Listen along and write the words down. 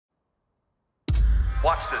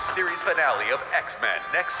Watch the series finale of X-Men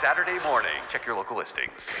next Saturday morning. Check your local listings.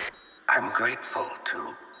 I'm grateful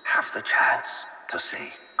to have the chance to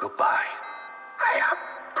say goodbye. I am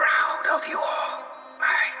proud of you all,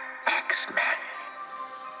 my X-Men.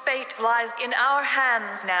 Fate lies in our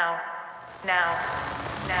hands now. Now.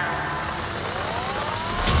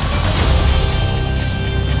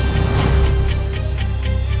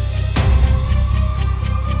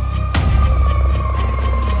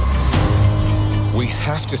 We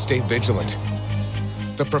have to stay vigilant.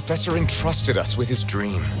 The professor entrusted us with his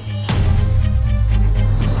dream.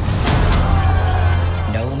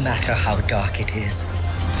 No matter how dark it is,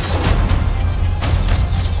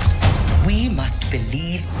 we must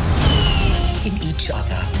believe in each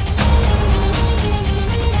other.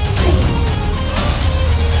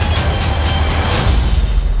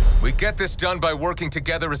 We get this done by working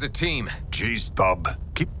together as a team. Jeez, bub.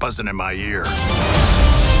 Keep buzzing in my ear.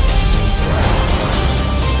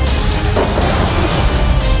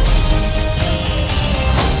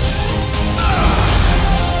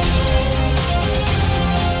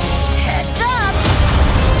 Heads up!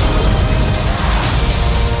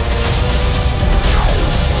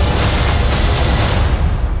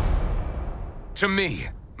 To me,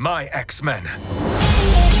 my X-Men.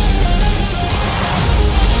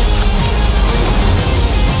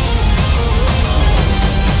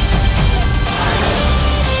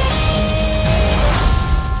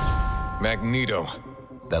 Magneto.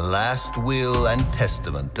 The last will and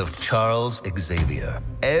testament of Charles Xavier.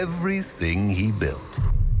 Everything he built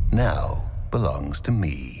now belongs to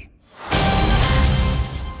me.